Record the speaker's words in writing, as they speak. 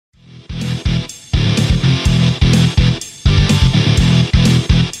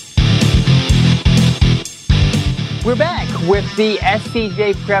with the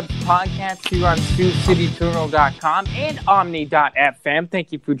SCJ Preps podcast here on SiouxCityJournal.com and Omni.fm.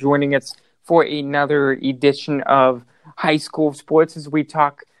 Thank you for joining us for another edition of High School Sports as we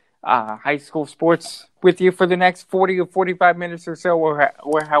talk high school sports with you for the next 40 or 45 minutes or so,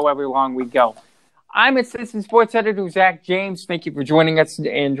 or however long we go. I'm Assistant Sports Editor Zach James. Thank you for joining us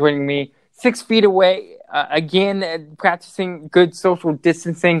and joining me 6 feet away. Again, practicing good social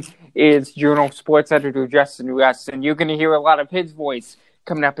distancing is Journal Sports Editor Justin Russ, and you're going to hear a lot of his voice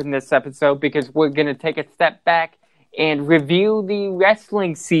coming up in this episode because we're going to take a step back and review the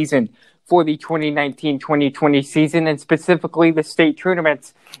wrestling season for the 2019-2020 season, and specifically the state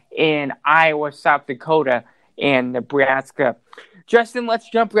tournaments in Iowa, South Dakota, and Nebraska. Justin, let's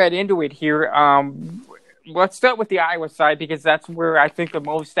jump right into it here. Let's start with the Iowa side because that's where I think the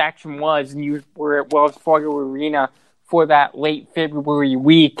most action was, and you were at Wells Fargo Arena for that late February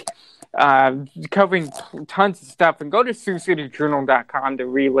week, covering tons of stuff. And go to SiouxCityJournal.com to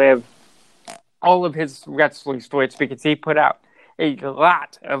relive all of his wrestling stories because he put out a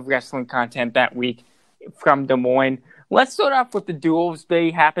lot of wrestling content that week from Des Moines. Let's start off with the duels.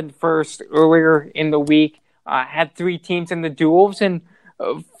 They happened first earlier in the week. Had 3 teams in the duels, and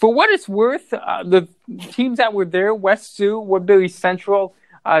for what it's worth, the teams that were there, West Sioux, Woodbury Central,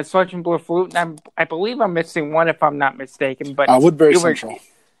 Sergeant Blair Flute, and I believe I'm missing one if I'm not mistaken. But Woodbury Central.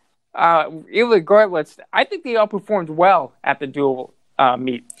 Regardless, I think they all performed well at the duel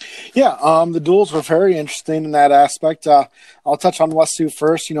meet. Yeah, the duels were very interesting in that aspect. I'll touch on West Sioux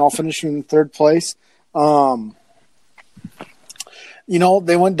first, finishing in 3rd place.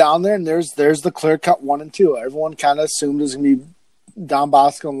 They went down there, and there's the clear-cut 1 and 2. Everyone kind of assumed it was going to be Don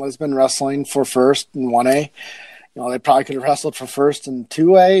Bosco and Lisbon wrestling for 1st and 1A. They probably could have wrestled for 1st and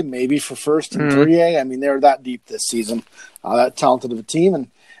 2A, maybe for 1st and 3A. I mean, they were that deep this season, that talented of a team. And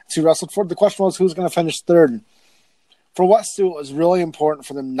Sioux wrestled for it. The question was who's going to finish 3rd. For West Sioux, it was really important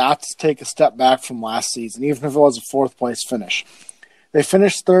for them not to take a step back from last season, even if it was a 4th-place finish. They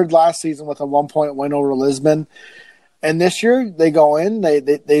finished 3rd last season with a 1-point win over Lisbon. And this year, they go in.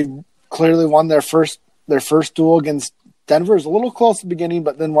 They clearly won their first duel against Denver. It was a little close at the beginning,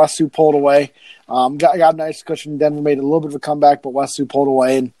 but then West Sioux pulled away. Got a nice cushion. Denver made a little bit of a comeback, but West Sioux pulled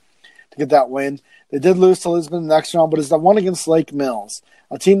away to get that win. They did lose to Lisbon in the next round, but it's the one against Lake Mills,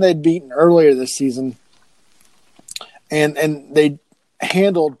 a team they'd beaten earlier this season. And they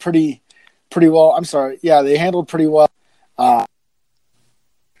handled pretty well. I'm sorry. Yeah, they handled pretty well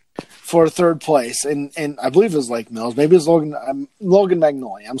for 3rd place. And I believe it was Lake Mills. Maybe it was Logan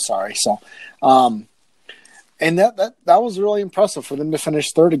Magnolia. I'm sorry. So, and that was really impressive for them to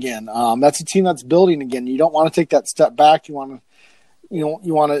finish 3rd again. That's a team that's building again. You don't want to take that step back. You want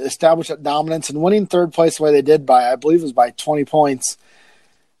to establish that dominance, and winning 3rd place the way they did I believe it was by 20 points.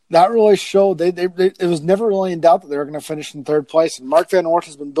 That really showed it was never really in doubt that they were going to finish in 3rd place. And Mark Van Oort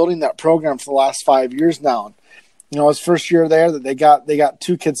has been building that program for the last 5 years now. His first year there that they got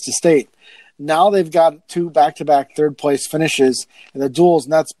 2 kids to state. Now they've got 2 back-to-back 3rd place finishes in the duels,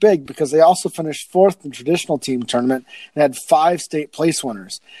 and that's big because they also finished 4th in the traditional team tournament and had 5 state place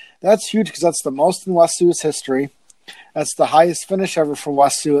winners. That's huge because that's the most in West Sioux's history. That's the highest finish ever for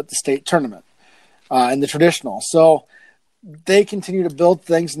West Sioux at the state tournament in the traditional. So they continue to build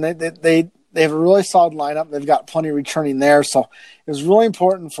things, and they have a really solid lineup. They've got plenty returning there. So it was really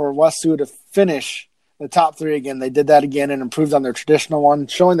important for West Sioux to finish the top 3 again. They did that again and improved on their traditional one,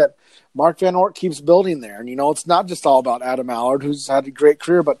 showing that Mark Van Oort keeps building there. And, it's not just all about Adam Allard, who's had a great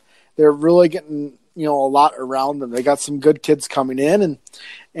career, but they're really getting, a lot around them. They got some good kids coming in,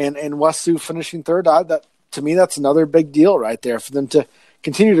 and West Sioux finishing 3rd. That to me, that's another big deal right there for them to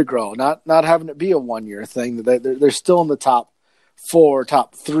continue to grow, not having it be a 1-year thing. They're still in the top 4,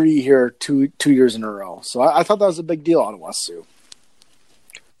 top 3 here 2 years in a row. So I thought that was a big deal out of West Sioux.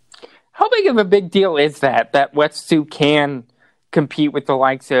 How big of a big deal is that West Sioux can compete with the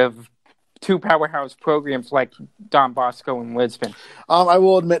likes of 2 powerhouse programs like Don Bosco and Lisbon? I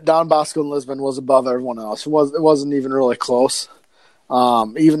will admit Don Bosco and Lisbon was above everyone else. It wasn't even really close.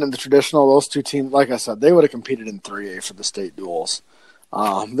 Even in the traditional, those 2 teams, like I said, they would have competed in 3A for the state duels.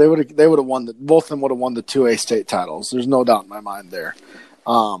 They would have won both of them would have won the 2A state titles. There's no doubt in my mind there.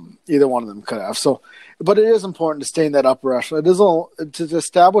 Either one of them could have. So, but it is important to stay in that upper echelon. It is to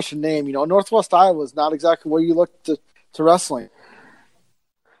establish a name. Northwest Iowa is not exactly where you look to wrestling.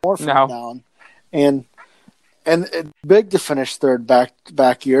 More from down, and it's big to finish 3rd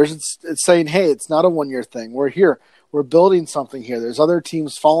back years. It's saying, hey, it's not a 1-year thing. We're here. We're building something here. There's other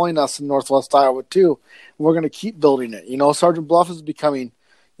teams following us in Northwest Iowa too, and we're going to keep building it. Sergeant Bluff is becoming,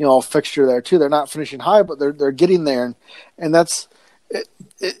 a fixture there too. They're not finishing high, but they're getting there, and that's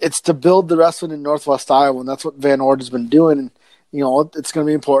it's to build the wrestling in Northwest Iowa, and that's what Van Ord has been doing. And it's going to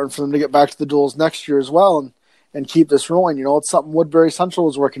be important for them to get back to the duels next year as well, and keep this rolling. It's something Woodbury Central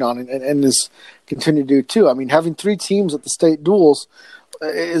is working on and is continue to do too. I mean, having 3 teams at the state duels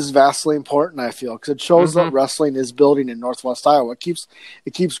is vastly important, I feel, because it shows that wrestling is building in Northwest Iowa.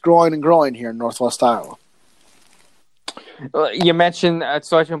 It keeps growing and growing here in Northwest Iowa. You mentioned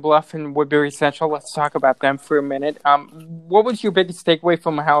Sergeant Bluff and Woodbury Central. Let's talk about them for a minute. What was your biggest takeaway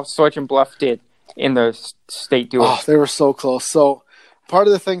from how Sergeant Bluff did in the state duel? Oh, they were so close. So part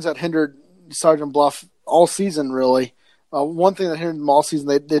of the things that hindered Sergeant Bluff all season, really, one thing that hindered them all season,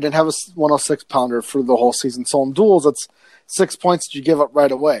 they didn't have a 106-pounder for the whole season. So in duels, it's 6 points that you give up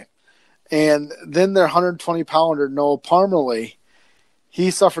right away. And then their 120-pounder, Noah Parmalee,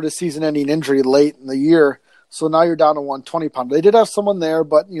 he suffered a season-ending injury late in the year. So now you're down to 120-pounder. They did have someone there,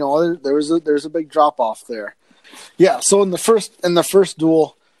 but there's a big drop-off there. Yeah, so in the first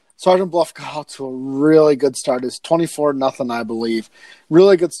duel, Sergeant Bluff got out to a really good start. It's 24-0, I believe.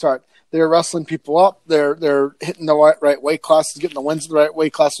 Really good start. They're wrestling people up. They're hitting the right weight classes, getting the wins in the right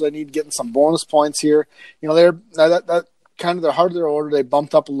weight classes they need, getting some bonus points here. They're that kind of the heart of their order. They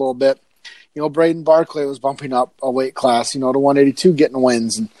bumped up a little bit. Braden Barclay was bumping up a weight class, to 182, getting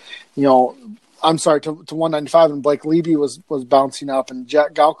wins, and I'm sorry, to 195, and Blake Levy was bouncing up, and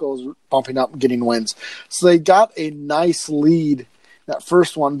Jack Galco was bumping up and getting wins. So they got a nice lead that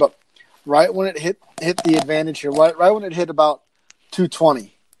first one, but right when it hit the advantage here, right when it hit about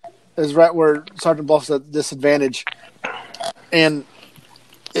 220, is right where Sergeant Bluff's at disadvantage, and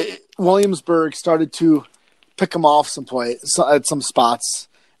Williamsburg started to pick them off at some spots,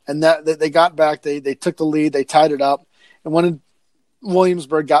 and that they got back, they took the lead, they tied it up, and when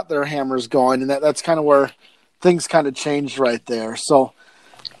Williamsburg got their hammers going, and that's kind of where things kind of changed right there. So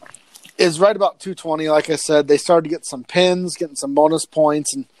it's right about 220, like I said. They started to get some pins, getting some bonus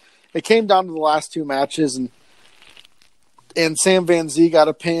points, and it came down to the last 2 matches, and Sam Van Zee got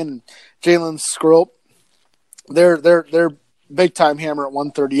a pin, and Jalen Scrope, their big-time hammer at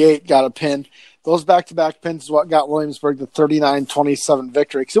 138, got a pin. Those back-to-back pins is what got Williamsburg the 39-27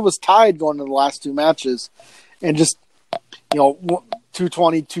 victory, because it was tied going into the last 2 matches, and just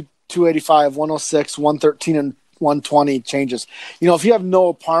 220, 285, 106, 113, and 120 changes. If you have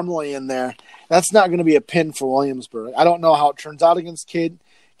Noah Parmalee in there, that's not going to be a pin for Williamsburg. I don't know how it turns out against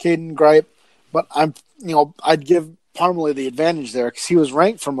Caden Gripe, but I'd give Parmalee the advantage there because he was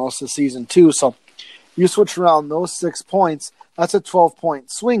ranked for most of the season too. So you switch around those 6 points, that's a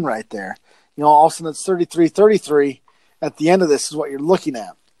 12-point swing right there. All of a sudden it's 33-33 at the end of this is what you're looking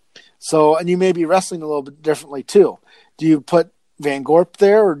at. So, and you may be wrestling a little bit differently too. Do you put Van Gorp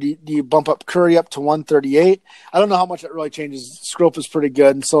there, or do you bump up Curry up to 138? I don't know how much it really changes. Scrope is pretty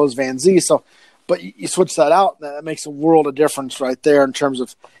good, and so is Van Zee. So, but you switch that out, that makes a world of difference right there in terms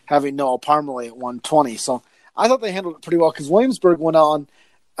of having Noah Parmalee at 120. So I thought they handled it pretty well because Williamsburg went on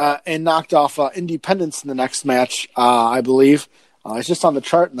and knocked off Independence in the next match, I believe. It's just on the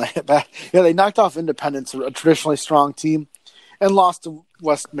chart, and I hit back. Yeah, they knocked off Independence, a traditionally strong team, and lost to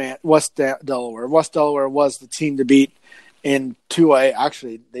West Delaware. West Delaware was the team to beat in 2A.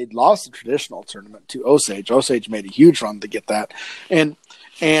 Actually, they'd lost the traditional tournament to Osage. Osage made a huge run to get that. And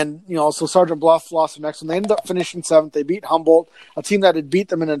so Sergeant Bluff lost the next one. They ended up finishing 7th. They beat Humboldt, a team that had beat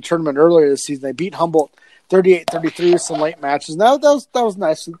them in a tournament earlier this season. They beat Humboldt 38-33 with some late matches. Now that was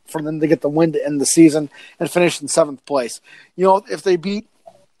nice for them to get the win to end the season and finish in 7th place. If they beat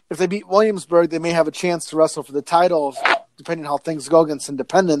Williamsburg, they may have a chance to wrestle for the title, depending on how things go against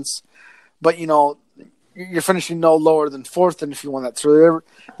Independence. But you're finishing no lower than 4th, and if you won that, so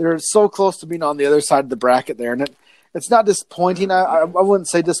they're so close to being on the other side of the bracket there, and it's not disappointing. I wouldn't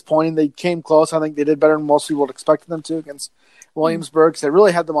say disappointing. They came close. I think they did better than most people expected them to against Williamsburg. They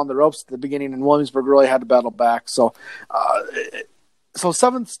really had them on the ropes at the beginning, and Williamsburg really had to battle back. So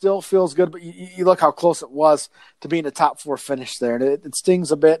 7th still feels good, but you look how close it was to being a top 4 finish there, and it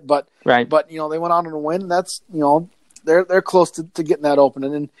stings a bit. But right. But they went on to win. And that's they're close to getting that open,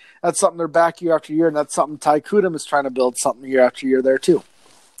 and that's something they're back year after year, and that's something Ty Kudum is trying to build something year after year there too.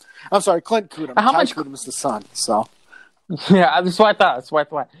 I'm sorry, Clint Kudum. Ty Kudum is the son. So yeah, that's what I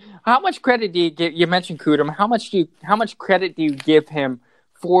thought. How much credit do you give? You mentioned Kudum. How much credit do you give him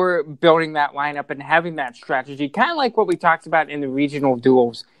for building that lineup and having that strategy? Kind of like what we talked about in the regional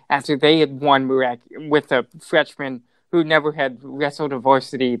duels after they had won with a freshman who never had wrestled a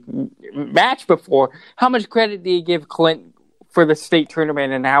varsity match before. How much credit do you give Clint for the state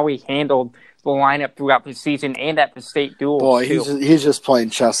tournament and how he handled the lineup throughout the season and at the state duels? Boy, he's just playing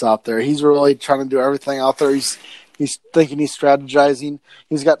chess out there. He's really trying to do everything out there. He's thinking, he's strategizing.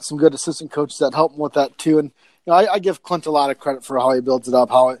 He's got some good assistant coaches that help him with that too. And I give Clint a lot of credit for how he builds it up,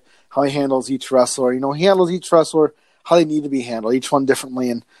 how he handles each wrestler. He handles each wrestler how they need to be handled, each one differently.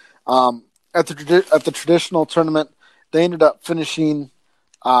 And at the traditional tournament, they ended up finishing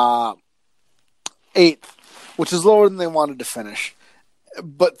 8th, which is lower than they wanted to finish.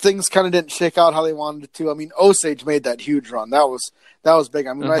 But things kind of didn't shake out how they wanted it to. I mean, Osage made that huge run. That was big.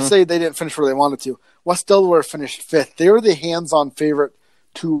 I mean, when I say they didn't finish where they wanted to, West Delaware finished 5th. They were the hands-on favorite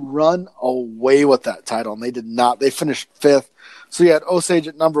to run away with that title, and they did not. They finished 5th. So you had Osage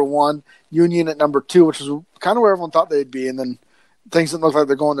at number 1, Union at number 2, which was kind of where everyone thought they'd be, and then things didn't look like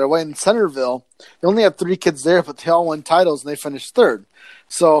they're going their way. In Centerville, they only had 3 kids there, but they all won titles, and they finished 3rd.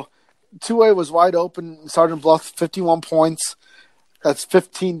 So 2A was wide open. Sergeant Bluff, 51 points. That's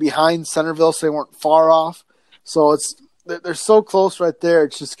 15 behind Centerville, so they weren't far off. So they're so close right there.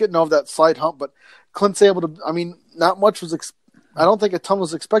 It's just getting over that slight hump. But Clint's able to – I mean, not much was I don't think a ton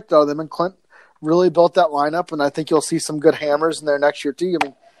was expected out of them, and Clint really built that lineup, and I think you'll see some good hammers in there next year too. I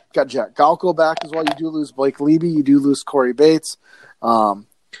mean, you got Jack Galco back as well. You do lose Blake Leby. You do lose Corey Bates.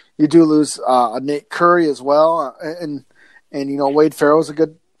 You do lose Nate Curry as well. And Wade Farrell's a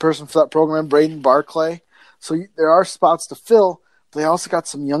good person for that program, Braden Barclay. So there are spots to fill. They also got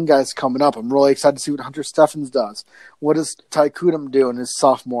some young guys coming up. I'm really excited to see what Hunter Steffens does. What does Ty Kudum do in his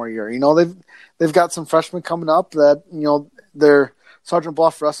sophomore year? They've got some freshmen coming up that their Sergeant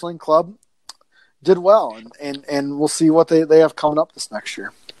Bluff Wrestling Club did well, and we'll see what they have coming up this next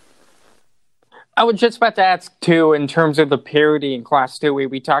year. I was just about to ask too, in terms of the parity in Class 2A.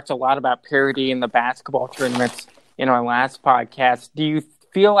 We talked a lot about parity in the basketball tournaments in our last podcast. Do you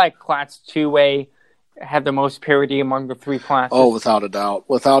feel like Class 2A had the most parity among the 3 classes? Oh, without a doubt.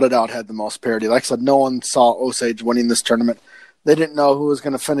 Without a doubt had the most parity. Like I said, no one saw Osage winning this tournament. They didn't know who was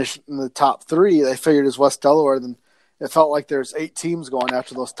going to finish in the top 3. They figured it was West Delaware. Then it felt like there's 8 teams going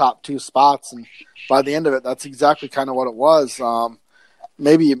after those top 2 spots. And by the end of it, that's exactly kind of what it was.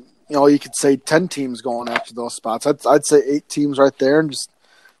 Maybe, you could say 10 teams going after those spots. I'd say 8 teams right there. And just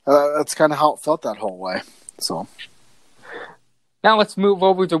that's kind of how it felt that whole way. So. Now let's move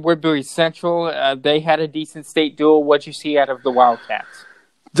over to Woodbury Central. They had a decent state duel. What'd you see out of the Wildcats?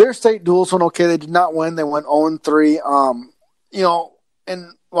 Their state duels went okay. They did not win. They went 0-3.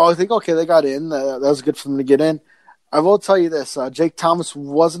 I think, okay, they got in. That was good for them to get in. I will tell you this. Jake Thomas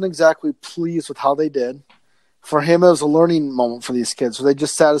wasn't exactly pleased with how they did. For him, it was a learning moment for these kids. Were they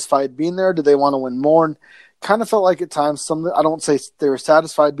just satisfied being there? Did they want to win more? And kind of felt like at times, I don't say they were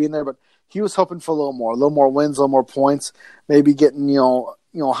satisfied being there, but he was hoping for a little more wins, a little more points, maybe getting,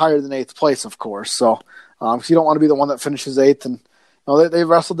 higher than 8th place, of course. So, because you don't want to be the one that finishes 8th. And, they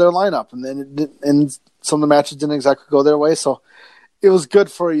wrestled their lineup, and then some of the matches didn't exactly go their way. So, it was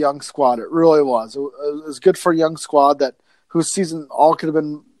good for a young squad. It really was. It was good for a young squad whose season all could have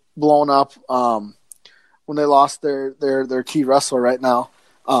been blown up when they lost their key wrestler right now.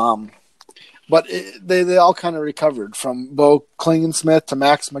 But they all kind of recovered, from Bo Klingensmith to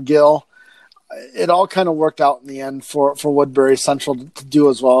Max McGill. It all kind of worked out in the end for Woodbury Central to do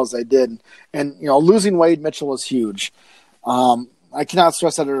as well as they did. And, losing Wade Mitchell was huge. I cannot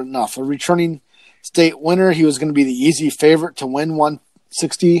stress that enough. A returning state winner, he was going to be the easy favorite to win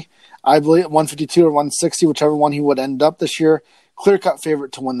 160, I believe, 152 or 160, whichever one he would end up this year. Clear-cut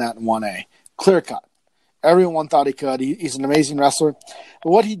favorite to win that in 1A. Clear-cut. Everyone thought he could. He's an amazing wrestler. But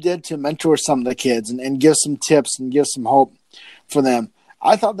what he did to mentor some of the kids and give some tips and give some hope for them,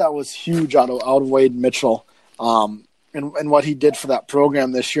 I thought that was huge out of Wade Mitchell and what he did for that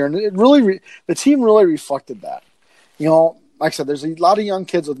program this year. And it really the team really reflected that. Like I said, there's a lot of young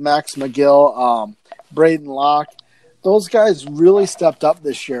kids with Max McGill, Braden Locke. Those guys really stepped up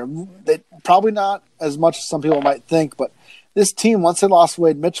this year. They probably not as much as some people might think, but this team, once they lost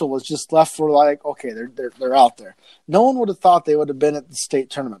Wade Mitchell, was just left for okay, they're out there. No one would have thought they would have been at the state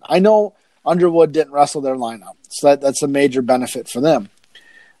tournament. I know Underwood didn't wrestle their lineup, so that's a major benefit for them.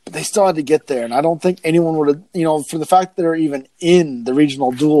 But they still had to get there, and I don't think anyone would have, for the fact that they're even in the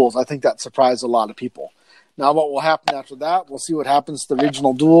regional duels, I think that surprised a lot of people. Now, what will happen after that, we'll see what happens to the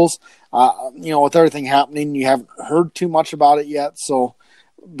regional duels. With everything happening, you haven't heard too much about it yet, so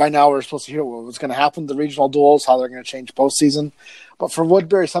by now we're supposed to hear what's going to happen to the regional duels, how they're going to change postseason. But for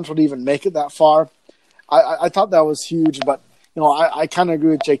Woodbury Central to even make it that far, I thought that was huge. But, I kind of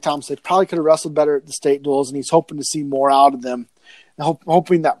agree with Jake Thomas. They probably could have wrestled better at the state duels, and he's hoping to see more out of them, and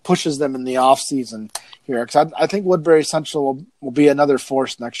hoping that pushes them in the offseason here. Because I think Woodbury Central will be another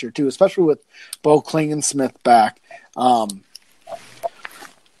force next year, too, especially with Bo Klingensmith back.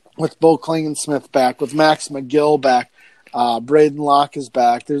 With Bo Klingensmith back, with Max McGill back. Braden Locke is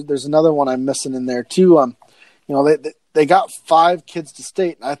back. There's another one I'm missing in there too. They got 5 kids to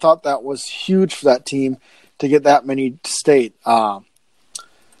state, and I thought that was huge for that team to get that many to state.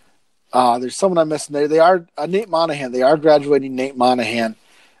 There's someone I'm missing there. They are Nate Monahan. They are graduating Nate Monahan.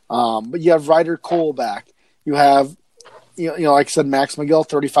 But you have Ryder Cole back. You have, like I said, Max McGill,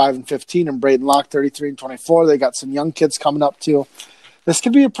 35 and 15, and Braden Locke, 33 and 24. They got some young kids coming up too. This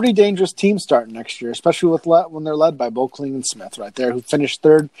could be a pretty dangerous team starting next year, especially when they're led by Bo Klingensmith right there, who finished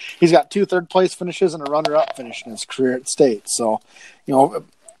third. He's got 2 third-place finishes and a runner-up finish in his career at state. So,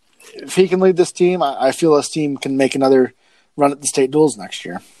 if he can lead this team, I feel this team can make another run at the state duels next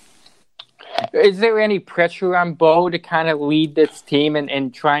year. Is there any pressure on Bo to kind of lead this team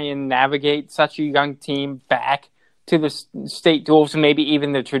and try and navigate such a young team back to the state duels and maybe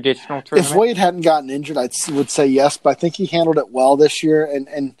even the traditional tournament? If Wade hadn't gotten injured, I would say yes, but I think he handled it well this year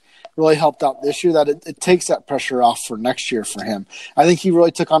and really helped out this year, that it takes that pressure off for next year for him. I think he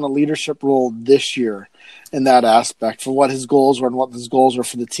really took on a leadership role this year in that aspect for what his goals were and what his goals were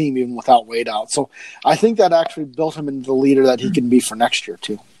for the team, even without Wade out. So I think that actually built him into the leader that he can be for next year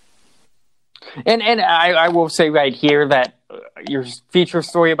too. And I will say right here that your feature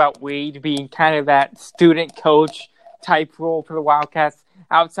story about Wade being kind of that student coach type role for the Wildcats,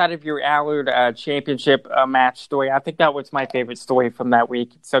 outside of your Allard championship match story, I think that was my favorite story from that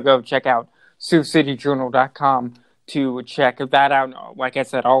week. So go check out SiouxCityJournal.com to check that out. Like I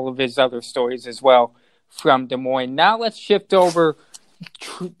said, all of his other stories as well from Des Moines. Now let's shift over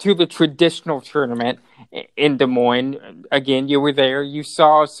to the traditional tournament in Des Moines. Again, you were there. You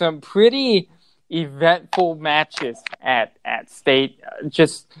saw some pretty eventful matches at state.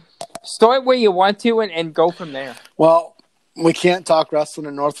 Just start where you want to and go from there. Well, we can't talk wrestling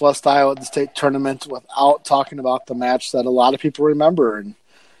in Northwest Iowa at the state tournament without talking about the match that a lot of people remember, and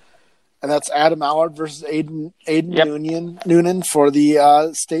that's Adam Allard versus Aiden Noonan for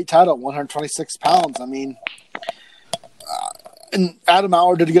the state title, 126 pounds. I mean, and Adam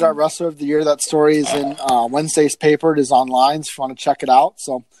Allard did get our Wrestler of the Year. That story is in Wednesday's paper. It is online if you want to check it out.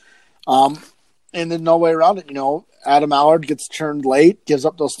 So, and there's no way around it. Adam Allard gets turned late, gives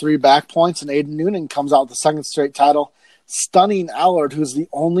up those 3 back points, and Aiden Noonan comes out with the second straight title, stunning Allard, who's the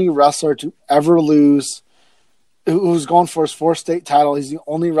only wrestler to ever lose, who's going for his 4th state title. He's the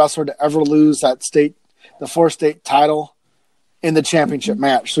only wrestler to ever lose the 4th state title in the championship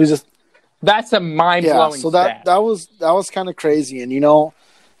match. So that's a mind-blowing so stat. that was kind of crazy. And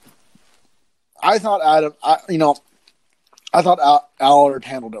I thought Allard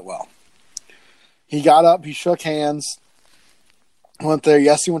handled it well. He got up, he shook hands, went there.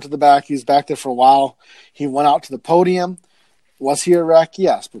 Yes, he went to the back. He was back there for a while. He went out to the podium. Was he a wreck?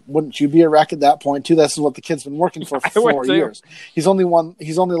 Yes, but wouldn't you be a wreck at that point too? This is what the kid's been working for 4 years. He's only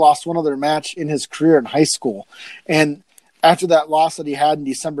lost one other match in his career in high school, and after that loss that he had in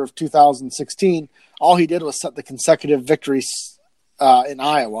December of 2016, all he did was set the consecutive victories in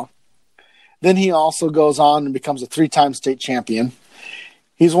Iowa. Then he also goes on and becomes a 3-time state champion.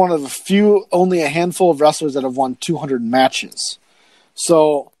 He's one of only a handful of wrestlers that have won 200 matches.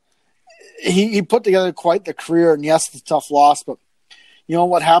 So he put together quite the career, and yes, it's a tough loss, but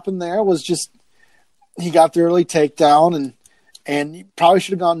what happened there was just he got the early takedown, and he probably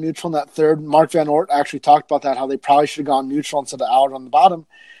should have gone neutral in that third. Mark Van Oort actually talked about that, how they probably should have gone neutral instead of Allard on the bottom,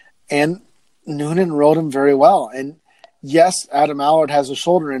 and Noonan rode him very well. And yes, Adam Allard has a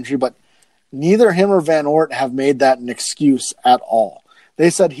shoulder injury, but neither him or Van Oort have made that an excuse at all. They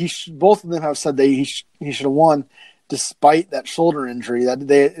said both of them have said he should have won despite that shoulder injury,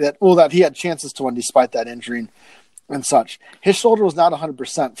 that he had chances to win despite that injury and such. His shoulder was not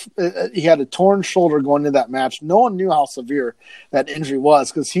 100%. He had a torn shoulder going into that match. No one knew how severe that injury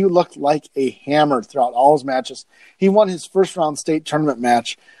was because he looked like a hammer throughout all his matches. He won his first round state tournament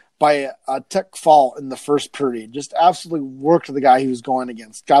match by a tech fall in the first period. Just absolutely worked the guy he was going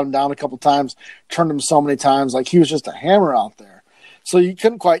against. Got him down a couple times, turned him so many times. Like he was just a hammer out there. So you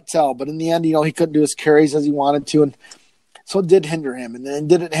couldn't quite tell, but in the end, he couldn't do his carries as he wanted to, and so it did hinder him. And then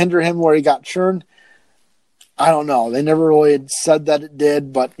did it hinder him where he got churned? I don't know. They never really had said that it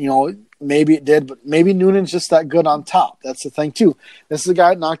did, but maybe it did. But maybe Noonan's just that good on top. That's the thing too. This is a guy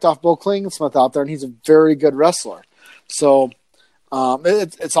that knocked off Bo Klingensmith out there, and he's a very good wrestler. So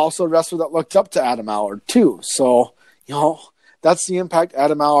it's also a wrestler that looked up to Adam Allard too. So that's the impact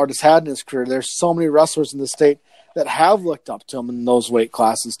Adam Allard has had in his career. There's so many wrestlers in the state that have looked up to him in those weight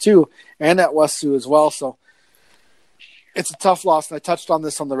classes too, and at West Sioux as well. So it's a tough loss, and I touched on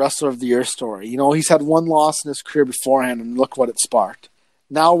this on the Wrestler of the Year story. He's had one loss in his career beforehand, and look what it sparked.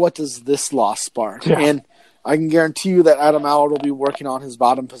 Now what does this loss spark? Yeah. And I can guarantee you that Adam Allard will be working on his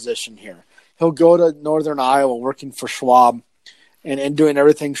bottom position here. He'll go to Northern Iowa working for Schwab and doing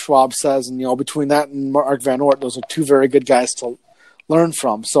everything Schwab says. And, between that and Mark Van Oort, those are 2 very good guys to learn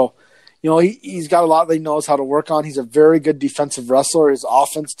from. So, he's got a lot that he knows how to work on. He's a very good defensive wrestler. His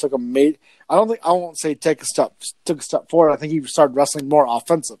offense took I won't say took a step forward. I think he started wrestling more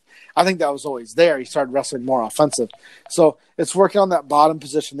offensive. I think that was always there. He started wrestling more offensive. So it's working on that bottom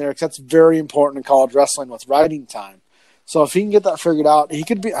position there, because that's very important in college wrestling with riding time. So if he can get that figured out, he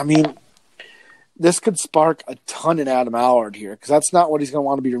could be, this could spark a ton in Adam Allard here, because that's not what he's going to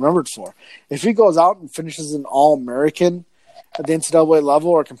want to be remembered for. If he goes out and finishes an All-American at the NCAA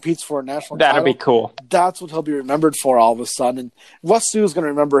level or competes for a national title, that'd be cool. That's what he'll be remembered for all of a sudden. And West Sioux is going to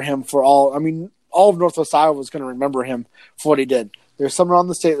remember him for all of Northwest Iowa is going to remember him for what he did. There's some around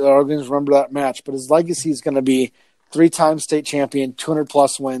the state that are going to remember that match, but his legacy is going to be 3-time state champion,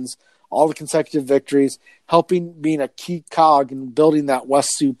 200-plus wins, all the consecutive victories, being a key cog in building that West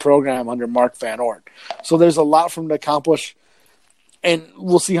Sioux program under Mark Van Ort. So there's a lot for him to accomplish, and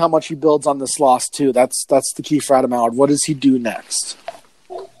we'll see how much he builds on this loss too. That's the key for Adam Allard. What does he do next?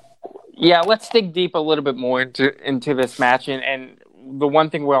 Yeah, let's dig deep a little bit more into this match, and the one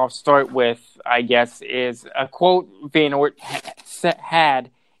thing we'll start with, I guess, is a quote Van Ort had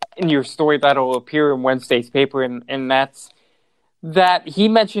in your story that'll appear in Wednesday's paper, and that's that he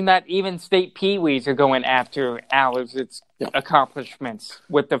mentioned that even state peewees are going after Allard's accomplishments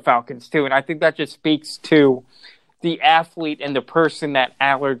with the Falcons too, and I think that just speaks to the athlete and the person that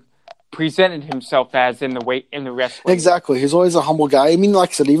Allard presented himself as in the wrestling. Exactly, he's always a humble guy. Like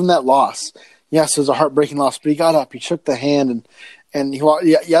I said, even that loss, yes, it was a heartbreaking loss, but he got up, he shook the hand, and he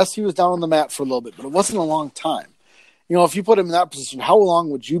was down on the mat for a little bit, but it wasn't a long time. If you put him in that position, how long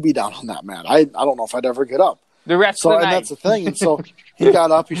would you be down on that mat? I don't know if I'd ever get up. The rest of the night. And that's the thing. And so he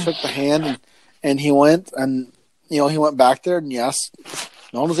got up, he shook the hand, and he went, and he went back there, and yes,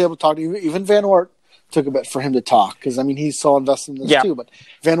 no one was able to talk to him. Even Van Ort took a bit for him to talk, because he's so invested in this too. But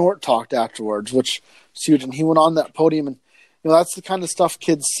Van Ort talked afterwards, which was huge, and he went on that podium, and that's the kind of stuff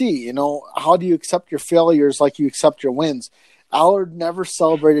kids see. How do you accept your failures like you accept your wins? Allard never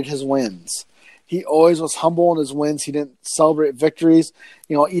celebrated his wins. He always was humble in his wins. He didn't celebrate victories.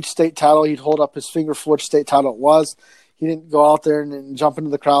 Each state title, he'd hold up his finger for which state title it was. He didn't go out there and jump into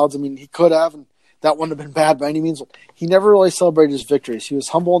the crowds. He could have, and that wouldn't have been bad by any means. But he never really celebrated his victories. He was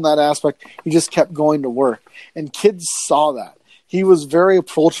humble in that aspect. He just kept going to work. And kids saw that. He was very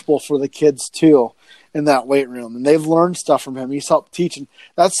approachable for the kids, too, in that weight room. And they've learned stuff from him. He's helped teach. And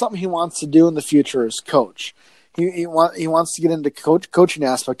that's something he wants to do in the future as coach. He wants to get into coaching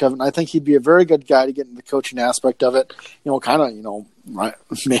aspect of it, and I think he'd be a very good guy to get into the coaching aspect of it. Right?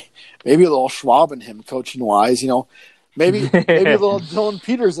 Maybe a little Schwab in him, coaching wise. Maybe a little Dylan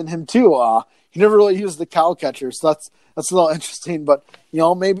Peters in him too. He never really used the cow catcher, so that's a little interesting. But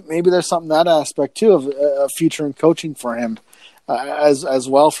maybe there's something in that aspect too of a future in coaching for him as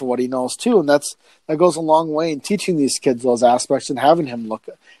well for what he knows too, and that goes a long way in teaching these kids those aspects and having them look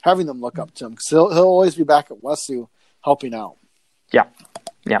up to him, because he'll always be back at West Sioux helping out. Yeah.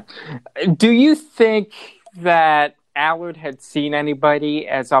 Do you think that Allard had seen anybody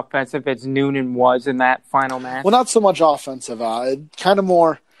as offensive as Noonan was in that final match? Well, not so much offensive. Kind of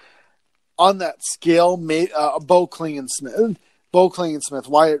more on that scale. Bo Klingensmith,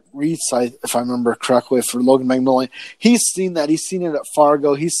 Wyatt Reese, if I remember correctly, for Logan Magnolia. He's seen that. He's seen it at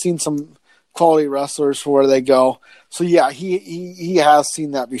Fargo. He's seen some quality wrestlers for where they go. So, yeah, he has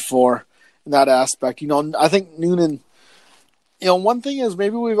seen that before in that aspect. I think Noonan, one thing is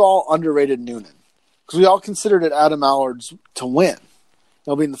maybe we've all underrated Noonan, because we all considered it Adam Allard's to win,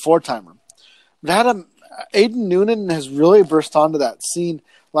 being the four-timer. But Aiden Noonan has really burst onto that scene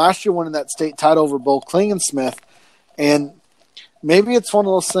last year, winning that state title over Bo Klingensmith, and maybe it's one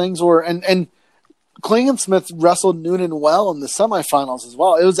of those things where, and Klingensmith wrestled Noonan well in the semifinals as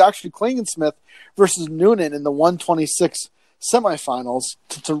well. It was actually Klingensmith versus Noonan in the 126 semifinals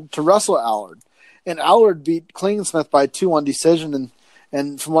to wrestle Allard. And Allard beat Klingensmith by 2-1 decision,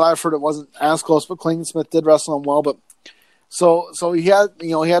 and from what I've heard, it wasn't as close, but Klingensmith did wrestle him well. But so he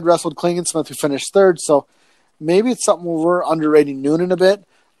had wrestled Klingensmith, who finished third. So maybe it's something where we're underrating Noonan a bit,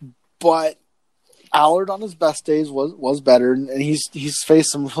 but Allard on his best days was better, and he's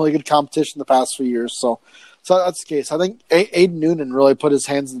faced some really good competition the past few years. So that's the case. I think Aiden Noonan really put his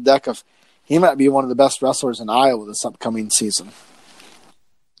hands in the deck of he might be one of the best wrestlers in Iowa this upcoming season.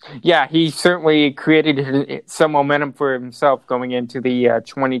 Yeah, he certainly created some momentum for himself going into the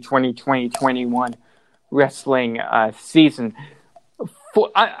 2020-2021 wrestling season.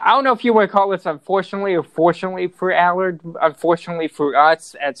 I don't know if you want to call this unfortunately or fortunately for Allard. Unfortunately for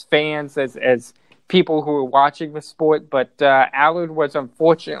us as fans, as people who are watching the sport, but Allard was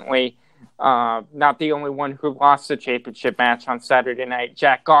unfortunately not the only one who lost the championship match on Saturday night.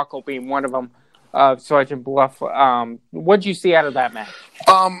 Jack Gockel being one of them, of Sergeant Bluff. What did you see out of that match?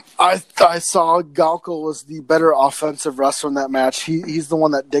 I saw Galko was the better offensive wrestler in that match. He's the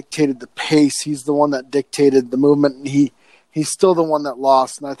one that dictated the pace. He's the one that dictated the movement. And he's still the one that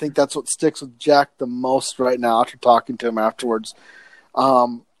lost. And I think that's what sticks with Jack the most right now after talking to him afterwards.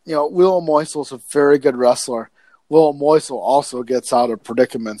 Will Moisel is a very good wrestler. Will Moisel also gets out of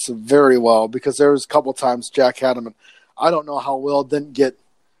predicaments very well because there was a couple of times Jack had him, and I don't know how Will didn't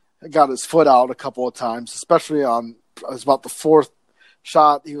got his foot out a couple of times, especially on it was about the fourth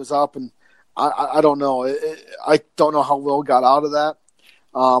shot he was up, and I don't know. I don't know how Will got out of that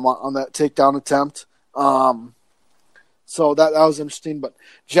on that takedown attempt. So that was interesting, but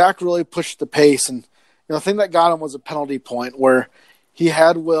Jack really pushed the pace, and the thing that got him was a penalty point where he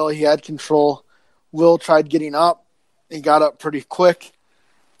had Will, he had control. Will tried getting up. He got up pretty quick,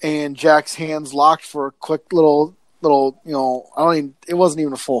 and Jack's hands locked for a quick little, it wasn't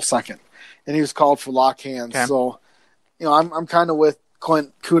even a full second, and he was called for lock hands. Okay. So, I'm kind of with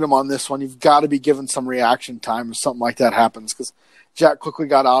Clint Kudum on this one. You've got to be given some reaction time if something like that happens, because Jack quickly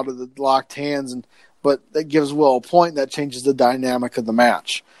got out of the locked hands, but that gives Will a point that changes the dynamic of the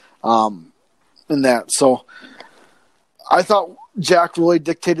match. In that, so I thought Jack really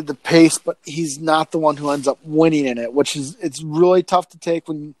dictated the pace, but he's not the one who ends up winning in it, it's really tough to take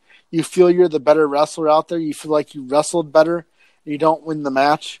when you feel you're the better wrestler out there. You feel like you wrestled better, and you don't win the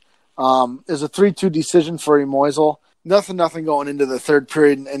match. There's a 3-2 decision for Moisel. Nothing going into the third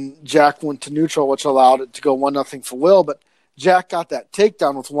period, and Jack went to neutral, which allowed it to go 1-0 for Will. But Jack got that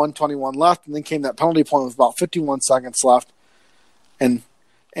takedown with 1:21 left, and then came that penalty point with about 51 seconds left, and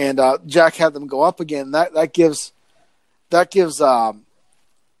Jack had them go up again. That gives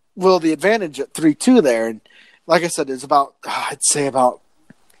Will the advantage at 3-2 there. And like I said, there's about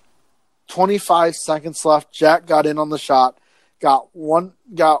 25 seconds left. Jack got in on the shot, got one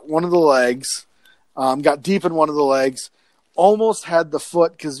of the legs, got deep in one of the legs, almost had the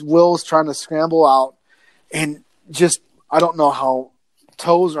foot because Will was trying to scramble out, and just I don't know how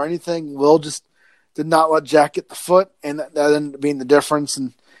toes or anything. Will just did not let Jack get the foot, and that ended up being the difference,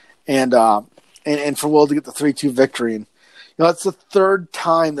 and for Will to get the 3-2 victory. And that's the third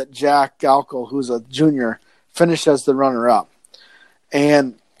time that Jack Galko, who's a junior, finished as the runner-up.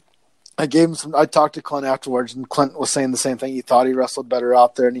 And I gave him I talked to Clint afterwards, and Clint was saying the same thing. He thought he wrestled better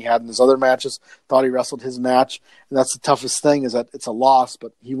out there than he had in his other matches, thought he wrestled his match. And that's the toughest thing, is that it's a loss,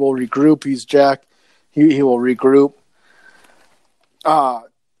 but he will regroup. He's Jack. He will regroup.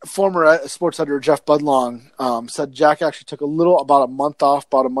 Former sports editor Jeff Budlong said Jack actually took about a month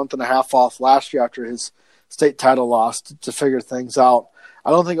and a half off last year after his state title loss to figure things out. I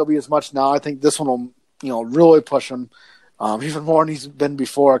don't think it'll be as much now. I think this one will, really push him even more than he's been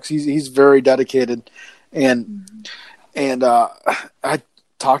before, because he's very dedicated. And I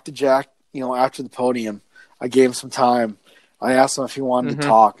talked to Jack, after the podium. I gave him some time. I asked him if he wanted to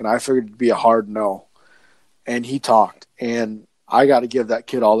talk, and I figured it'd be a hard no. And he talked, and I got to give that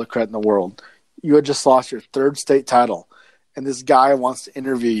kid all the credit in the world. You had just lost your third state title, and this guy wants to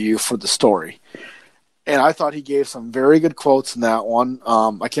interview you for the story. And I thought he gave some very good quotes in that one.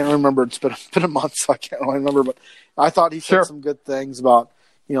 I can't remember. It's been a month, so I can't really remember. But I thought he said some good things about,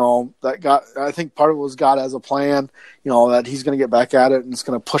 that God. I think part of it was God has a plan, that he's going to get back at it and it's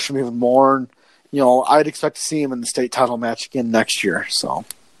going to push him even more. And, I'd expect to see him in the state title match again next year. So,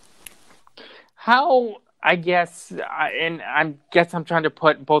 how, I guess, and I guess I'm trying to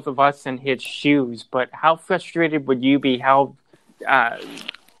put both of us in his shoes, but how frustrated would you be? How,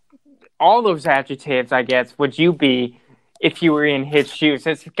 all those adjectives, I guess, would you be if you were in his shoes?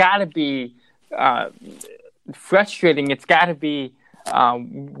 It's got to be frustrating. It's got to be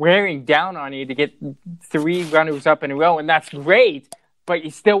wearing down on you to get 3 runners up in a row, and that's great, but you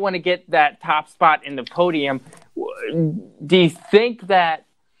still want to get that top spot in the podium. Do you think that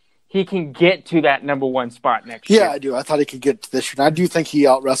he can get to that number 1 spot next year? Yeah, I do. I thought he could get to this year. And I do think he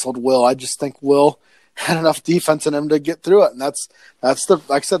out-wrestled Will. I just think Will had enough defense in him to get through it. And that's the,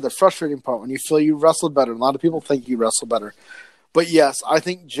 like I said, the frustrating part, when you feel you wrestled better. A lot of people think you wrestle better. But yes, I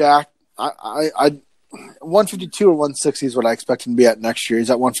think Jack, I 152 or 160 is what I expect him to be at next year. He's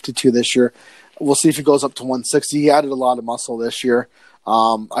at 152 this year. We'll see if he goes up to 160. He added a lot of muscle this year.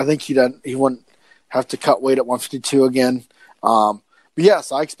 I think he wouldn't have to cut weight at 152 again. But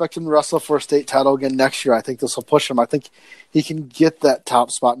yes, I expect him to wrestle for a state title again next year. I think this will push him. I think he can get that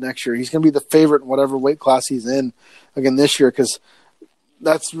top spot next year. He's going to be the favorite in whatever weight class he's in again this year, because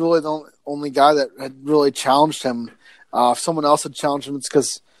that's really the only guy that had really challenged him. If someone else had challenged him, it's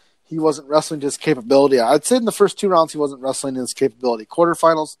because he wasn't wrestling to his capability. I'd say in the first 2 rounds he wasn't wrestling to his capability.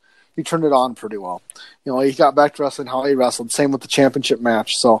 Quarterfinals, he turned it on pretty well. He got back to wrestling how he wrestled. Same with the championship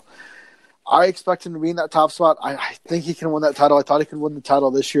match. So I expect him to be in that top spot. I think he can win that title. I thought he could win the title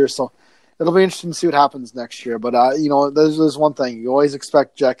this year, so it'll be interesting to see what happens next year. But there's one thing: you always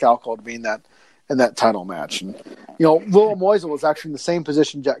expect Jack Galko to be in that title match. And Will Moisel was actually in the same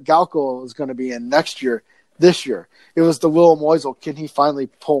position Jack Galko is going to be in next year. This year, it was the Will Moisel. Can he finally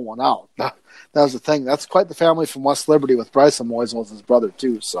pull one out? That was the thing. That's quite the family from West Liberty with Bryson Moisel as his brother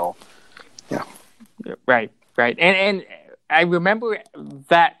too. So, yeah, right. And I remember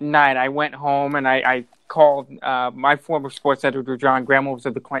that night I went home and I called my former sports editor, John Gremmels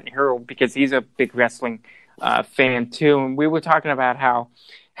of the Clinton Herald, because he's a big wrestling fan too. And we were talking about how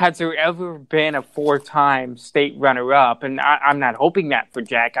has there ever been a 4-time state runner-up? And I'm not hoping that for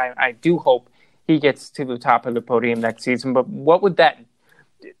Jack. I do hope he gets to the top of the podium next season. But what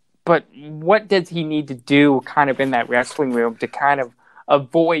does he need to do kind of in that wrestling room to kind of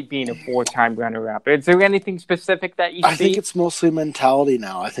avoid being a 4-time runner-up? Is there anything specific that you see? I think it's mostly mentality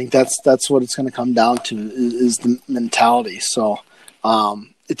now. I think that's what it's going to come down to is the mentality. So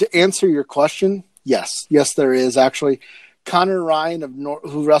to answer your question, yes, there is actually. Connor Ryan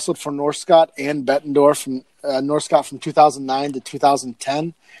who wrestled for Northcott and Bettendorf from Northcott from 2009 to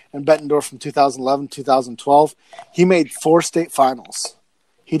 2010, and Bettendorf from 2011 to 2012. He made 4 state finals.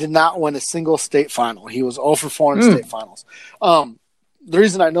 He did not win a single state final. He was 0 for 4 in state finals. The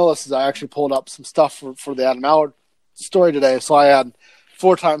reason I know this is I actually pulled up some stuff for the Adam Allard story today. So I had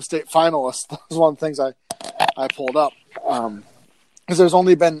 4-time state finalists. That was one of the things I pulled up because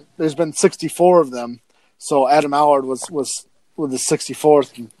there's been 64 of them. So Adam Allard was with the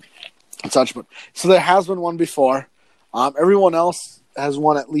 64th and such. But so there has been one before. Everyone else has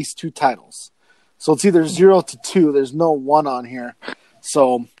won at least 2 titles. So it's either 0 to 2. There's no 1 on here.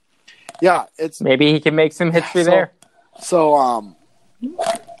 So yeah, maybe he can make some history there. So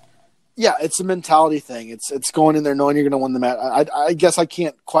yeah, it's a mentality thing. It's going in there knowing you're going to win the match. I guess I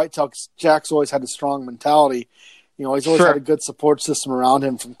can't quite tell because Jack's always had a strong mentality. He's always had a good support system around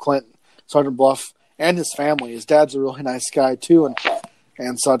him from Clinton, Sergeant Bluff, and his family. His dad's a really nice guy too,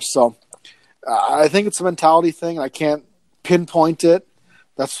 and such. So I think it's a mentality thing. I can't pinpoint it.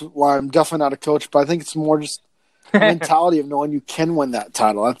 That's why I'm definitely not a coach. But I think it's more just the mentality of knowing you can win that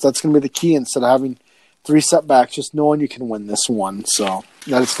title. That's going to be the key instead of having 3 setbacks. Just knowing you can win this one. So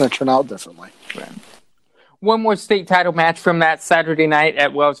that it's going to turn out differently. Right. One more state title match from that Saturday night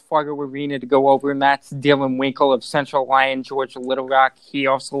at Wells Fargo Arena to go over, and that's Dylan Winkle of Central Lyon, Georgia Little Rock. He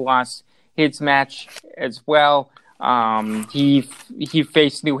also lost his match as well. He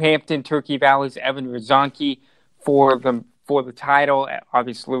faced New Hampton Turkey Valley's Evan Rozanski for the title.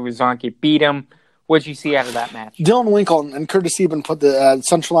 Obviously, Rozanski beat him. What did you see out of that match? Dylan Winkle and Curtis Eben put the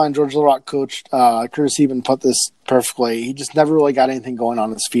Central Lyon Georgia Little Rock coach Curtis Eben put this perfectly. He just never really got anything going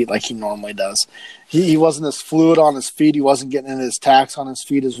on his feet like he normally does. He wasn't as fluid on his feet. He wasn't getting into his attacks on his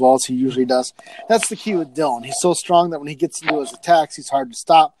feet as well as he usually does. That's the key with Dylan. He's so strong that when he gets into his attacks, he's hard to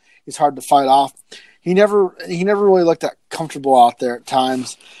stop. He's hard to fight off. He never really looked that comfortable out there at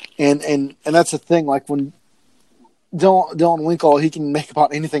times, and that's the thing. Like when Dylan Winkle, he can make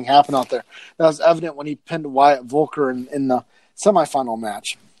about anything happen out there. That was evident when he pinned Wyatt Volker in the semifinal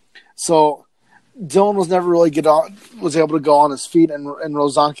match. So Dylan was never really was able to go on his feet, and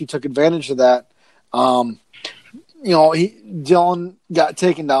Rozanski took advantage of that. Dylan got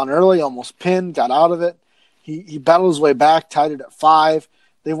taken down early, almost pinned, got out of it. He battled his way back, tied it at 5.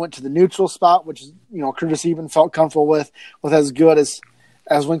 They went to the neutral spot, which Curtis Eben felt comfortable with as good as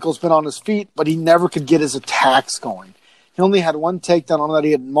Winkle's been on his feet, but he never could get his attacks going. He only had 1 takedown on that.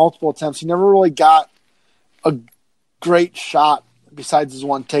 He had multiple attempts. He never really got a great shot besides his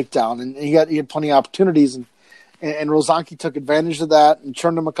 1 takedown, and he had plenty of opportunities, and Rozanski took advantage of that and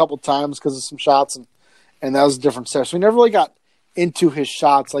turned him a couple times because of some shots, and that was a different set. So he never really got into his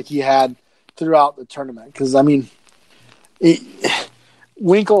shots like he had throughout the tournament because,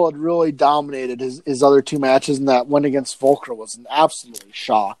 Winkle had really dominated his other 2 matches, and that win against Volker was an absolute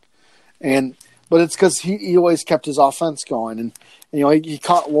shock. But it's because he always kept his offense going, and he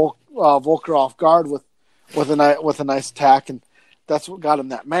caught Volker off guard with a nice attack, and that's what got him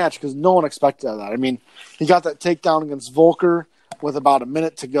that match because no one expected that. I mean, he got that takedown against Volker with about a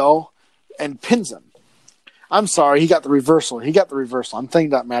minute to go, and pins him. I'm sorry, he got the reversal. I'm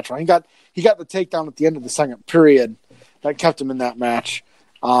thinking that match wrong. He got the takedown at the end of the second period that kept him in that match.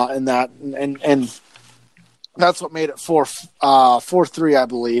 And that's what made it 4-3, I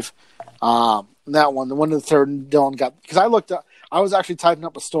believe. That one, the one in the third, Dylan got because I was actually typing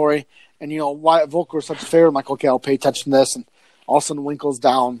up a story, and Wyatt Volker was such a favorite. I'm like, okay, I'll pay attention to this, and all of a sudden Winkle's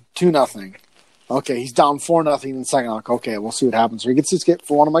down 2-0. Okay, he's down 4-0 in the second. I'm like, okay, we'll see what happens. So he gets his hit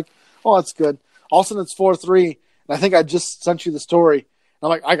for 1. I'm like, oh, that's good. All of a sudden it's 4-3, and I think I just sent you the story. I'm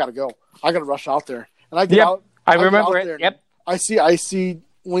like, I gotta go. I gotta rush out there. And I get out. I remember it. Yep. I see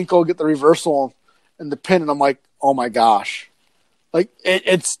Winkle get the reversal and the pin, and I'm like, oh my gosh. Like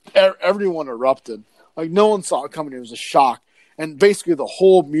it's everyone erupted. Like no one saw it coming. It was a shock. And basically the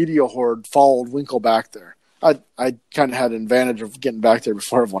whole media horde followed Winkle back there. I kind of had an advantage of getting back there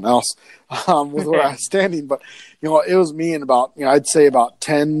before everyone else with where I was standing. But, it was me and about, I'd say about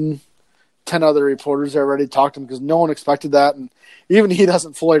 10 other reporters there ready to talk to him because no one expected that. And even he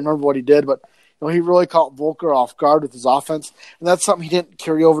doesn't fully remember what he did. But, he really caught Volker off guard with his offense. And that's something he didn't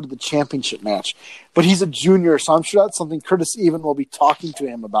carry over to the championship match. But he's a junior, so I'm sure that's something Curtis Even will be talking to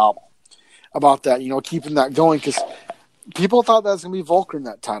him about that, keeping that going because people thought that was going to be Volker in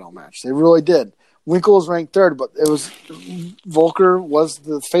that title match. They really did. Winkle was ranked third, but Volker was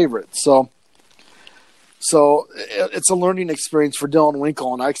the favorite. So it's a learning experience for Dylan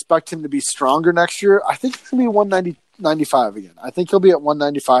Winkle, and I expect him to be stronger next year. I think he's going to be 195 again. I think he'll be at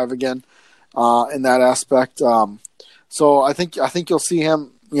 195 again in that aspect. So I think you'll see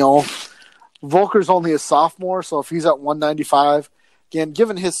him. Volker's only a sophomore, so if he's at 195 again,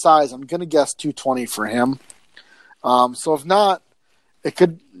 given his size, I'm going to guess 220 for him. So if not,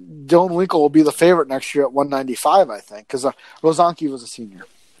 Dylan Winkle will be the favorite next year at 195, I think, because Rozanski was a senior.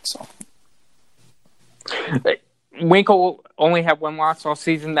 So Winkle only had one loss all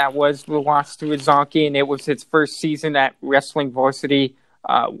season. That was the loss to Rozanski, and it was his first season at Wrestling Varsity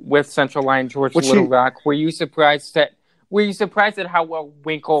with Central Line George Little Rock. Were you surprised at how well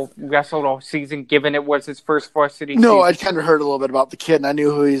Winkle wrestled all season, given it was his first varsity season? No, I'd kind of heard a little bit about the kid, and I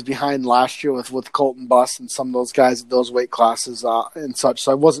knew who he was behind last year with Colton Buss and some of those guys at those weight classes and such,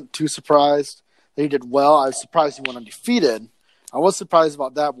 so I wasn't too surprised that he did well. I was surprised he went undefeated. I was surprised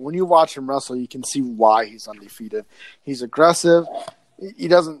about that, but when you watch him wrestle, you can see why he's undefeated. He's aggressive. He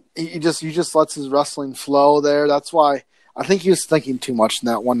just lets his wrestling flow there. That's why I think he was thinking too much in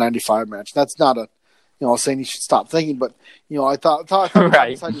that 195 match. That's not saying he should stop thinking, but I thought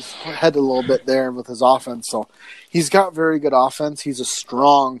right. I just had a little bit there with his offense. So he's got very good offense. He's a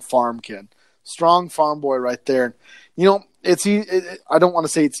strong farm kid, strong farm boy right there. I don't want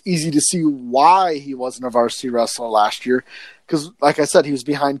to say it's easy to see why he wasn't a varsity wrestler last year, because like I said, he was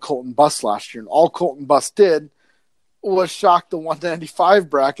behind Colton Buss last year, and all Colton Buss did was shock the 195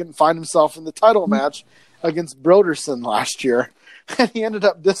 bracket and find himself in the title match against Broderson last year. And he ended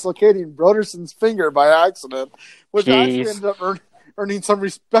up dislocating Broderson's finger by accident, which actually ended up earning some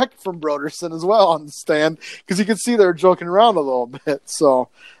respect from Broderson as well on the stand, because you could see they were joking around a little bit. So,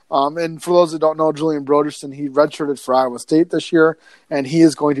 and for those that don't know, Julian Broderson, he redshirted for Iowa State this year, and he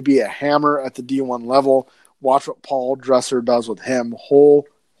is going to be a hammer at the D1 level. Watch what Paul Dresser does with him.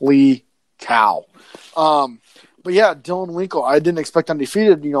 Holy cow. But yeah, Dylan Winkle, I didn't expect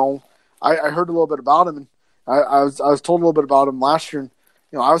undefeated. I heard a little bit about him, and I was told a little bit about him last year, and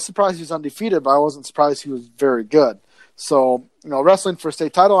I was surprised he was undefeated, but I wasn't surprised he was very good. So, wrestling for a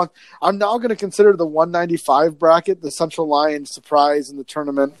state title, I'm now going to consider the 195 bracket the Central Line surprise in the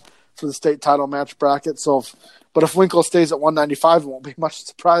tournament for the state title match bracket. So, but if Winkle stays at 195, it won't be much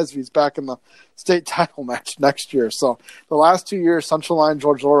surprise if he's back in the state title match next year. So, the last 2 years, Central Line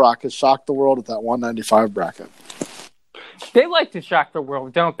George Little Rock has shocked the world at that 195 bracket. They like to shock the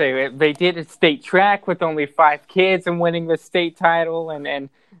world, don't they? They did a state track with only 5 kids and winning the state title, and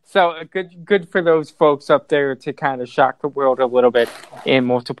so good for those folks up there to kind of shock the world a little bit in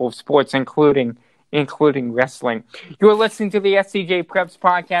multiple sports, including wrestling. You're listening to the SCJ Preps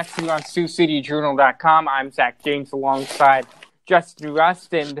podcast here on SiouxCityJournal.com. I'm Zach James alongside Justin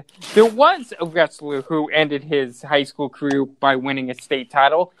Rust, and there was a wrestler who ended his high school career by winning a state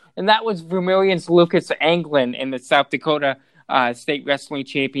title, and that was Vermilion's Lucas Anglin in the South Dakota State Wrestling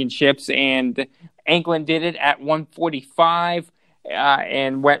Championships, and Anglin did it at 145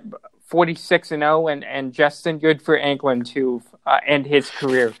 and went 46-0, and Justin, good for Anglin to end his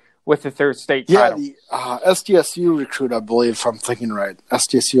career with the third state title. Yeah, the SDSU recruit, I believe, if I'm thinking right.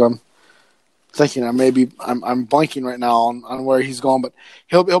 SDSU, I'm thinking I'm blanking right now on where he's going, but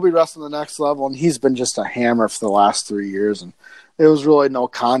he'll be wrestling the next level, and he's been just a hammer for the last 3 years, and it was really no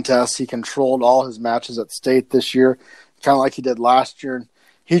contest. He controlled all his matches at state this year, kind of like he did last year, and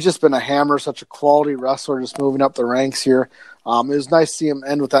he's just been a hammer, such a quality wrestler, just moving up the ranks here. It was nice to see him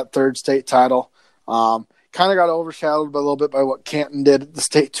end with that third state title. Kind of got overshadowed a little bit by what Canton did at the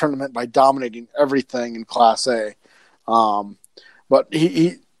state tournament by dominating everything in Class A. But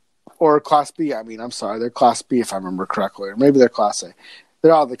he or Class B, I'm sorry, they're Class B if I remember correctly, or maybe they're Class A.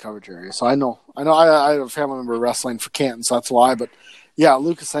 They're out of the coverage area. So I have a family member wrestling for Canton, so that's why. But yeah,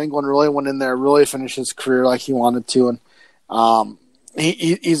 Lucas Anglin really went in there, really finished his career like he wanted to. And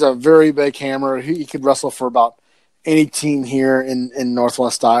he's a very big hammer. He could wrestle for about any team here in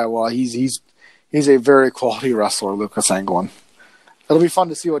Northwest Iowa. He's a very quality wrestler, Lucas Anglin. It'll be fun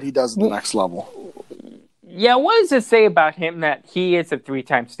to see what he does at the next level. Yeah, what does it say about him that he is a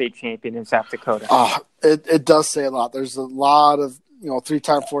 3-time state champion in South Dakota? It does say a lot. There's a lot of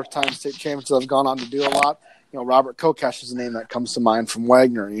 3-time, 4-time state champions that have gone on to do a lot. Robert Kokesh is a name that comes to mind from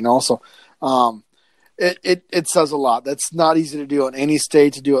Wagner. So it says a lot. That's not easy to do in any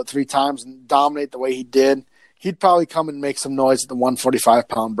state, to do it 3 times and dominate the way he did. He'd probably come and make some noise at the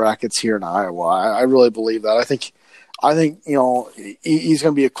 145-pound brackets here in Iowa. I really believe that. I think he's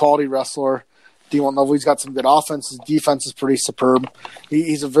going to be a quality wrestler. D1 level. He's got some good offense. His defense is pretty superb.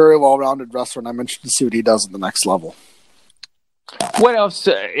 He's a very well-rounded wrestler, and I'm interested to see what he does at the next level. What else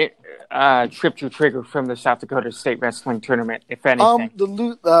tripped your trigger from the South Dakota State Wrestling Tournament, if anything?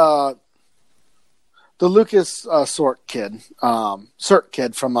 The Lucas Sort kid from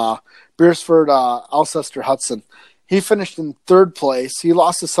Beersford, Alcester Hudson. He finished in 3rd place. He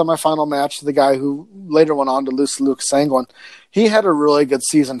lost the semifinal match to the guy who later went on to lose to Lucas Anglin. He had a really good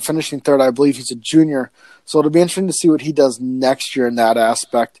season, finishing 3rd. I believe he's a junior. So it'll be interesting to see what he does next year in that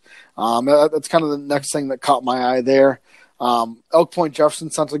aspect. That's kind of the next thing that caught my eye there. Elk Point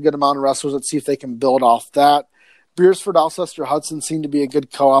Jefferson sent a good amount of wrestlers. Let's see if they can build off that. Beersford, Alcester Hudson seemed to be a good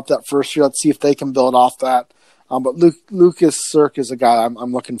co-op that first year. Let's see if they can build off that. But Lucas Sirk is a guy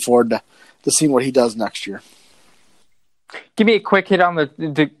I'm looking forward to seeing what he does next year. Give me a quick hit on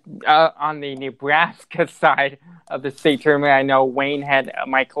the Nebraska side of the state tournament. I know Wayne had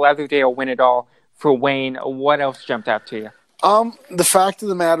Mike Leatherdale win it all for Wayne. What else jumped out to you? The fact of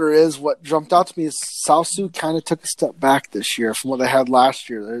the matter is, what jumped out to me is South Sioux kind of took a step back this year from what they had last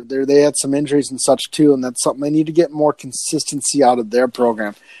year. They had some injuries and such too, and that's something they need to get more consistency out of their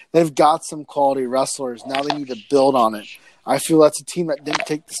program. They've got some quality wrestlers. Now they need to build on it. I feel that's a team that didn't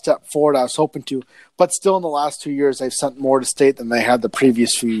take the step forward I was hoping to, but still in the last 2 years they've sent more to state than they had the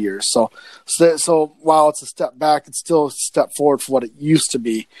previous few years. So while it's a step back, it's still a step forward for what it used to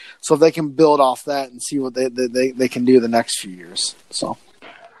be. So if they can build off that and see what they can do the next few years. So,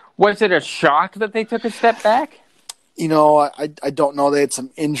 was it a shock that they took a step back? I don't know. They had some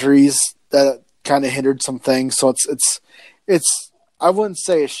injuries that kind of hindered some things. So it's I wouldn't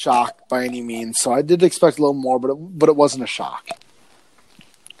say a shock by any means. So I did expect a little more, but it wasn't a shock.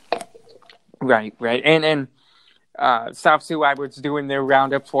 Right. And South Sioux Edwards doing their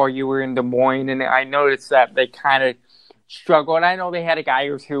roundups while you were in Des Moines, and I noticed that they kind of struggled. I know they had a guy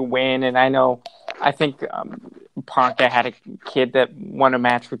or two win, and I think Ponca had a kid that won a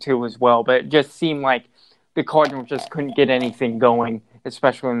match or two as well, but it just seemed like the Cardinals just couldn't get anything going,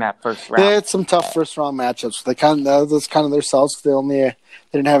 especially in that first round. They had some tough first-round matchups. That's kind of themselves. They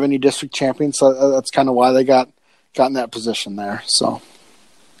didn't have any district champions, so that's kind of why they got in that position there. So,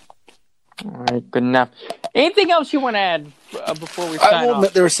 all right, good enough. Anything else you want to add before we sign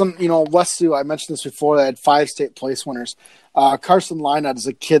off? There was some, West Sioux. I mentioned this before. They had 5 state place winners. Carson Lynott is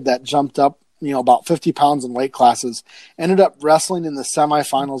a kid that jumped up, about 50 pounds in weight classes. Ended up wrestling in the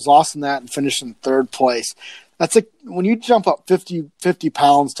semifinals, lost in that, and finished in 3rd place. When you jump up 50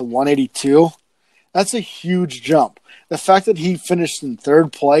 pounds to 182, that's a huge jump. The fact that he finished in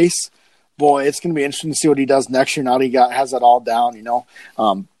 3rd place, boy, it's going to be interesting to see what he does next year now that he has that all down,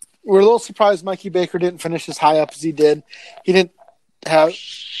 We're a little surprised Mikey Baker didn't finish as high up as he did. He didn't have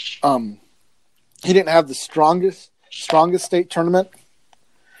the strongest state tournament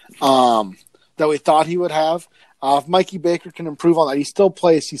that we thought he would have. If Mikey Baker can improve on that, he still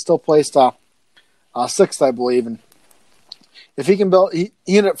placed 6th, I believe, and if he can build, he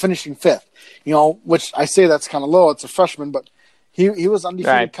ended up finishing 5th. Which I say that's kind of low. It's a freshman, but he was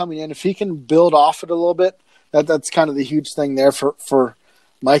undefeated coming in. If he can build off it a little bit, that's kind of the huge thing there for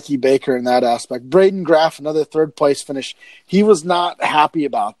Mikey Baker in that aspect. Braden Graff, another 3rd place finish. He was not happy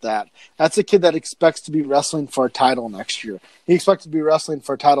about that. That's a kid that expects to be wrestling for a title next year. He expects to be wrestling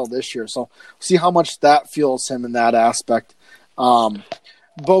for a title this year. So see how much that fuels him in that aspect.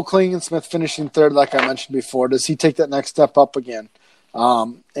 Bo Klingensmith finishing 3rd, like I mentioned before. Does he take that next step up again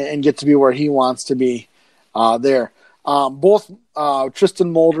and get to be where he wants to be there? Both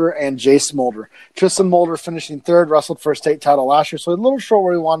Tristan Mulder and Jace Mulder. Tristan Mulder finishing 3rd, wrestled for a state title last year, so a little short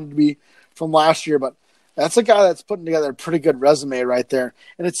where he wanted to be from last year, but that's a guy that's putting together a pretty good resume right there,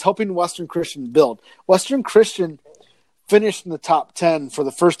 and it's helping Western Christian build. Western Christian finished in the top 10 for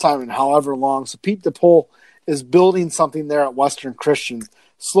the first time in however long, so Pete DePole is building something there at Western Christian.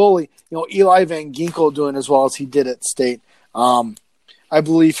 Slowly, Eli Van Ginkel doing as well as he did at state. I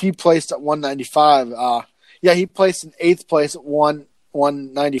believe he placed at 195. He placed in 8th place at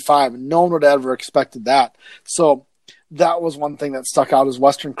 195, and no one would have ever expected that. So that was one thing that stuck out, is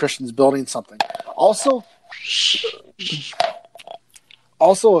Western Christian's building something. Also,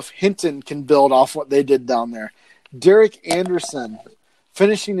 Also, if Hinton can build off what they did down there, Derek Anderson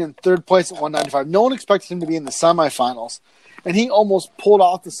finishing in third place at 195. No one expected him to be in the semifinals, and he almost pulled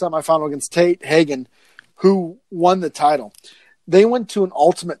off the semifinal against Tate Hagen, who won the title. They went to an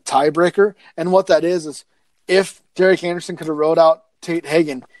ultimate tiebreaker, and what that is if Derek Anderson could have rode out Tate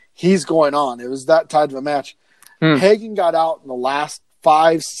Hagen, he's going on. It was that tight of a match. Hagen got out in the last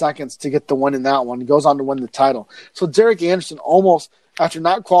 5 seconds to get the win in that one. He goes on to win the title. So Derek Anderson almost, after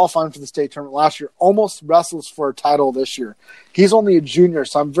not qualifying for the state tournament last year, almost wrestles for a title this year. He's only a junior,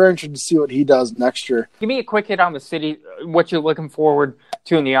 so I'm very interested to see what he does next year. Give me a quick hit on the city, what you're looking forward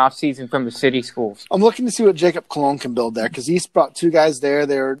to in the offseason from the city schools. I'm looking to see what Jacob Cologne can build there, because East brought 2 guys there.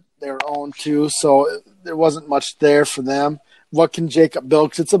 They were 0-2, so there wasn't much there for them. What can Jacob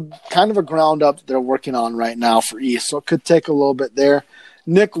build? Because it's a kind of a ground up that they're working on right now for East, so it could take a little bit there.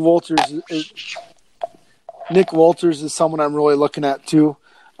 Nick Walters is someone I'm really looking at too.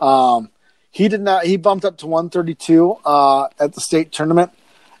 He bumped up to 132 at the state tournament,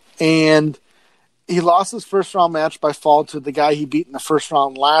 and he lost his first round match by fall to the guy he beat in the first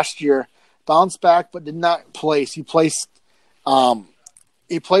round last year. Bounced back, but did not place. He placed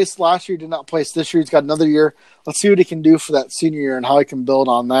last year, did not place this year. He's got another year. Let's see what he can do for that senior year and how he can build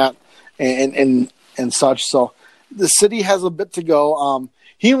on that and such. So the city has a bit to go.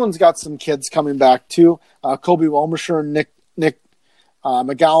 Heelan's got some kids coming back too. Kobe Wilmersher and Nick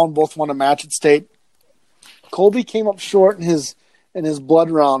McGowan both won a match at state. Colby came up short in his blood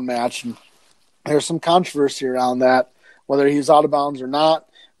round match, and there's some controversy around that, whether he was out of bounds or not,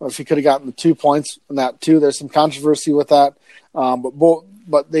 or if he could have gotten the 2 points in that too. There's some controversy with that.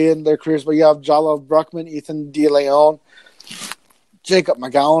 But they end their careers. But you have Jalov Bruckman, Ethan DeLeon, Jacob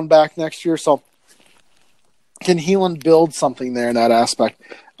McGowan back next year. So can Heelan build something there in that aspect?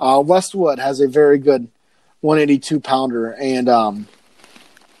 Westwood has a very good 182-pounder, and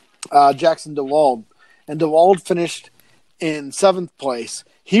Jackson DeWald. And DeWald finished in 7th place.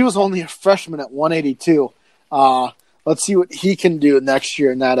 He was only a freshman at 182. Let's see what he can do next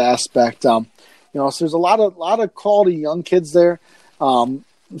year in that aspect. So there's a lot of quality young kids there.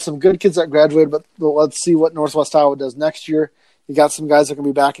 Some good kids that graduated, but let's see what Northwest Iowa does next year. You got some guys that can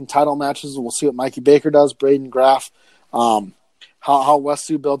be back in title matches. We'll see what Mikey Baker does, Braden Graff, how West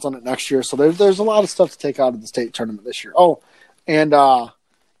Sioux builds on it next year. So there's a lot of stuff to take out of the state tournament this year. Oh, and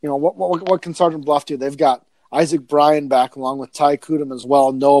what can Sergeant Bluff do? They've got Isaac Bryan back along with Ty Kudum as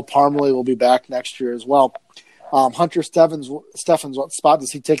well. Noah Parmalee will be back next year as well. Hunter Steffens, what spot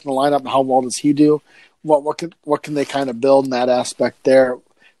does he take in the lineup, and how well does he do? What can they kind of build in that aspect there?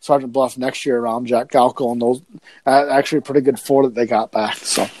 Sergeant Bluff next year around Jack Galco and those actually a pretty good 4 that they got back.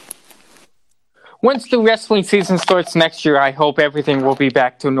 So once the wrestling season starts next year, I hope everything will be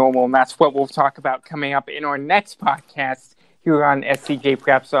back to normal, and that's what we'll talk about coming up in our next podcast here on SCJ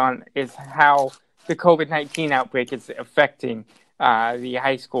Preps on is how the COVID-19 outbreak is affecting the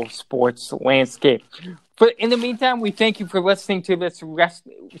high school sports landscape. But in the meantime, we thank you for listening to this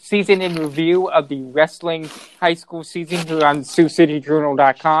season in review of the wrestling high school season here on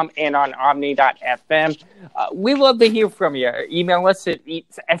SiouxCityJournal.com and on Omni.fm. We love to hear from you. Email us at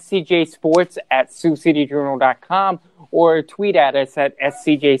scjsports@SiouxCityJournal.com or tweet at us at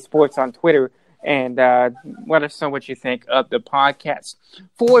scjsports on Twitter and let us know what you think of the podcast.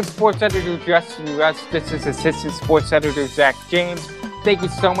 For sports editor Justin Russ, this is assistant sports editor Zach James. Thank you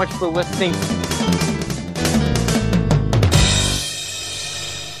so much for listening.